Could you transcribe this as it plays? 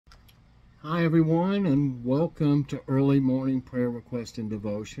Hi, everyone, and welcome to Early Morning Prayer Request and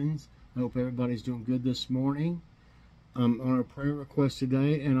Devotions. I hope everybody's doing good this morning. On our prayer request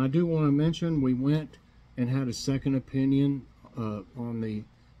today, and I do want to mention we went and had a second opinion on the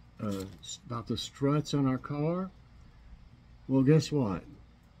about the struts on our car. Well, guess what?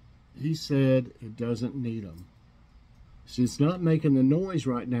 He said it doesn't need them. See, it's not making the noise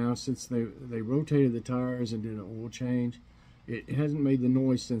right now since they rotated the tires and did an oil change. It hasn't made the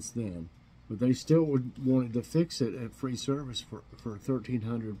noise since then. But they still wanted to fix it at free service for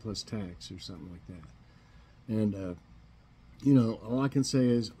 $1,300 plus tax or something like that. And all I can say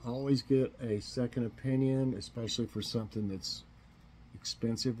is always get a second opinion, especially for something that's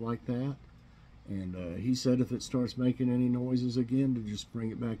expensive like that. And he said if it starts making any noises again, to just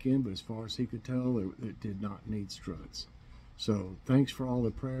bring it back in. But as far as he could tell, it did not need struts. So thanks for all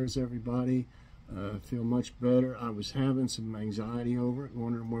the prayers, everybody. I feel much better. I was having some anxiety over it,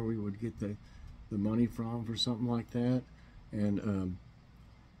 wondering where we would get the money from for something like that. And,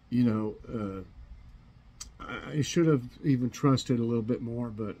 I should have even trusted a little bit more,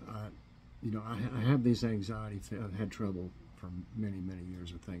 but, I have these anxiety. I've had trouble for many, many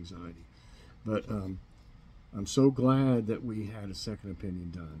years with anxiety. But I'm so glad that we had a second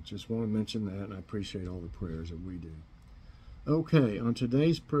opinion done. Just want to mention that, and I appreciate all the prayers that we do. Okay, on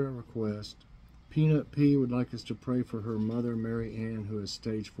today's prayer request, Peanut P would like us to pray for her mother, Mary Ann, who has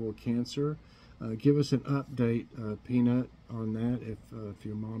stage 4 cancer. Give us an update, Peanut, on that if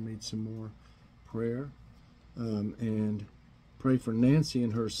your mom needs some more prayer. And pray for Nancy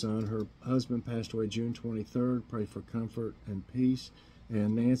and her son. Her husband passed away June 23rd. Pray for comfort and peace.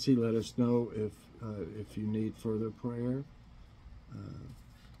 And Nancy, let us know if you need further prayer.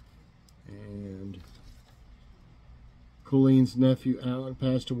 And Colleen's nephew Alan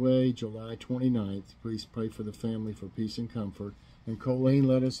passed away July 29th. Please pray for the family for peace and comfort. And Colleen,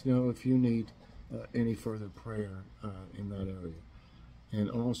 let us know if you need any further prayer in that area. And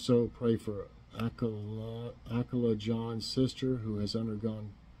also pray for Akala John's sister who has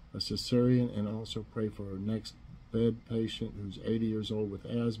undergone a cesarean, and also pray for her next bed patient who's 80 years old with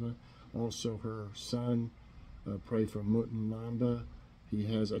asthma. Also her son, pray for Mutin Mamba.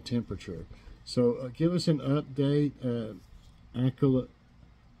 He has a temperature. So give us an update, Akala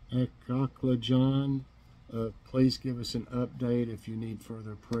John. Please give us an update if you need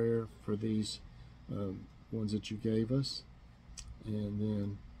further prayer for these ones that you gave us. And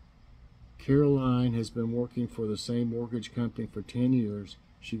then Caroline has been working for the same mortgage company for 10 years.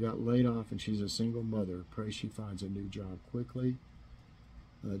 She got laid off and she's a single mother. Pray she finds a new job quickly.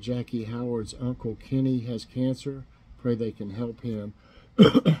 Jackie Howard's uncle Kenny has cancer. Pray they can help him.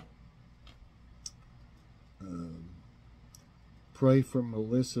 Pray for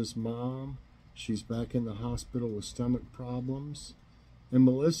Melissa's mom. She's back in the hospital with stomach problems. And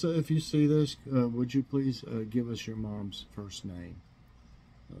Melissa, if you see this, would you please give us your mom's first name?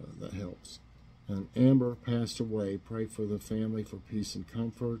 That helps. And Amber passed away. Pray for the family for peace and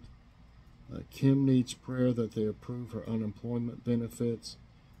comfort. Kim needs prayer that they approve her unemployment benefits.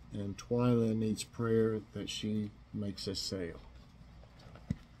 And Twyla needs prayer that she makes a sale.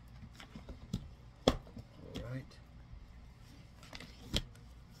 All right.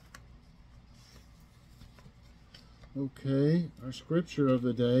 Okay, our scripture of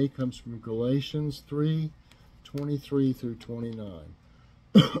the day comes from Galatians 3:23 through 29.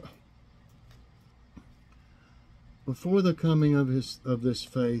 Before the coming of this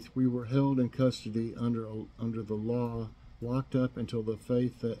faith, we were held in custody under the law, locked up until the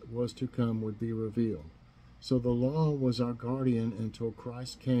faith that was to come would be revealed. So the law was our guardian until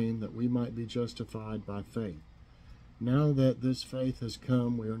Christ came, that we might be justified by faith. Now that this faith has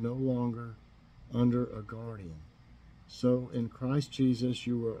come, we are no longer under a guardian. So in Christ Jesus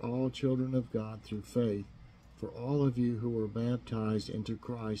you are all children of God through faith. For all of you who were baptized into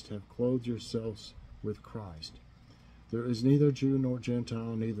Christ have clothed yourselves with Christ. There is neither Jew nor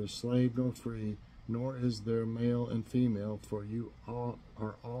Gentile, neither slave nor free, nor is there male and female, for you all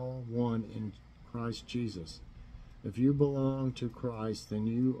are all one in Christ Jesus. If you belong to Christ, then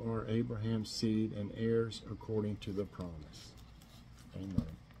you are Abraham's seed and heirs according to the promise. Amen.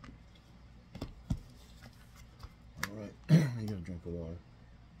 All right, I gotta drink of water.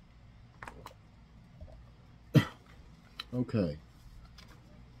 Okay,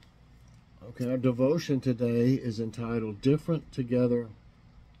 our devotion today is entitled Different Together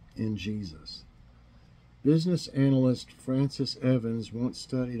in Jesus. Business analyst Francis Evans once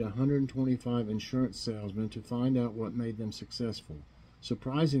studied 125 insurance salesmen to find out what made them successful.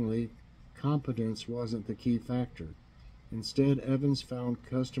 Surprisingly, competence wasn't the key factor. Instead, Evans found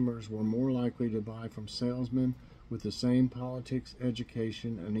customers were more likely to buy from salesmen with the same politics,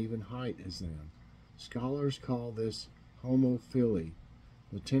 education, and even height as them. Scholars call this homophily,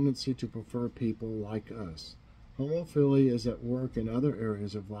 the tendency to prefer people like us. Homophily is at work in other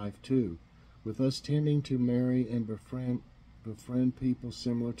areas of life too, with us tending to marry and befriend people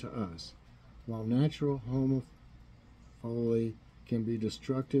similar to us. While natural homophily can be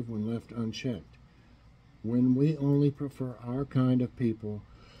destructive when left unchecked, when we only prefer our kind of people,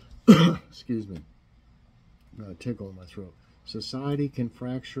 excuse me, got a tickle in my throat, society can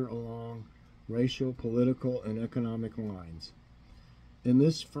fracture along racial, political, and economic lines. In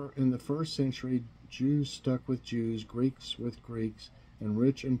the first century, Jews stuck with Jews, Greeks with Greeks, and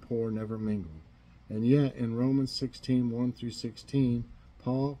rich and poor never mingled. And yet, in Romans 16, 1-16,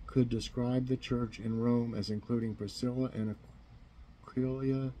 Paul could describe the church in Rome as including Priscilla and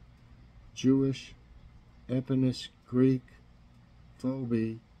Aquila, Jewish, Eponus, Greek,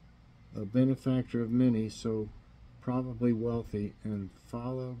 Phoebe, a benefactor of many, so probably wealthy, and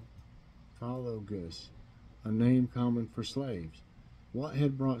Philologus, a name common for slaves. What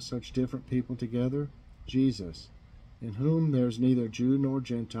had brought such different people together? Jesus, in whom there's neither Jew nor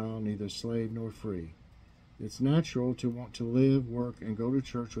Gentile, neither slave nor free. It's natural to want to live, work, and go to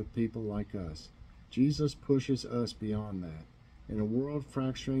church with people like us. Jesus pushes us beyond that. In a world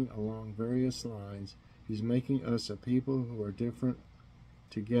fracturing along various lines, he's making us a people who are different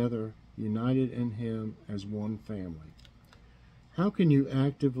together, united in him as one family. How can you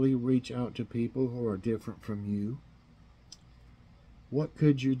actively reach out to people who are different from you? What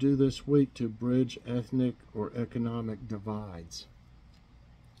could you do this week to bridge ethnic or economic divides?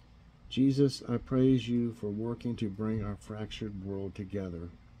 Jesus, I praise you for working to bring our fractured world together.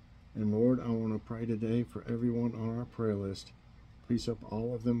 And Lord, I want to pray today for everyone on our prayer list. Please help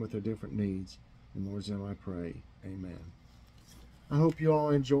all of them with their different needs. In Lord's name I pray. Amen. I hope you all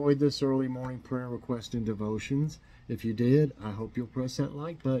enjoyed this early morning prayer request and devotions. If you did, I hope you'll press that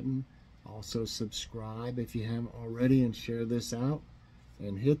like button. Also subscribe if you haven't already, and share this out.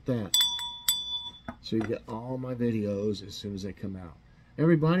 And hit that so you get all my videos as soon as they come out.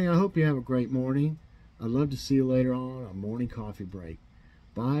 Everybody, I hope you have a great morning. I'd love to see you later on morning coffee break.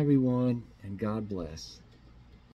 Bye, everyone, and God bless.